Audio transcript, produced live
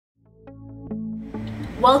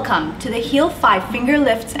Welcome to the Heel 5 Finger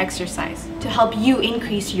Lifts exercise to help you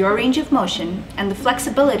increase your range of motion and the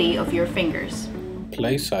flexibility of your fingers.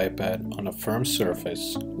 Place iPad on a firm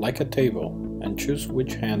surface, like a table, and choose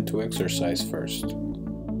which hand to exercise first.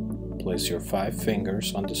 Place your 5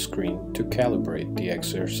 fingers on the screen to calibrate the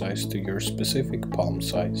exercise to your specific palm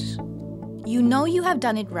size. You know you have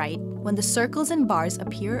done it right when the circles and bars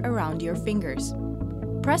appear around your fingers.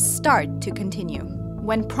 Press Start to continue.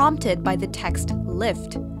 When prompted by the text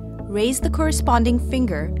Lift, raise the corresponding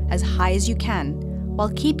finger as high as you can while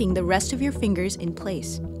keeping the rest of your fingers in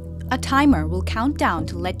place. A timer will count down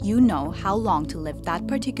to let you know how long to lift that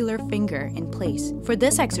particular finger in place. For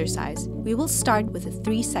this exercise, we will start with a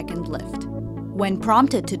 3-second lift. When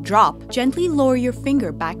prompted to drop, gently lower your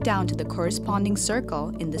finger back down to the corresponding circle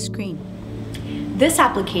in the screen. This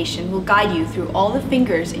application will guide you through all the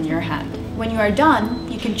fingers in your hand. When you are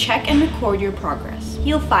done, you can check and record your progress.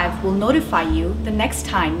 Heel 5 will notify you the next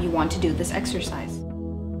time you want to do this exercise.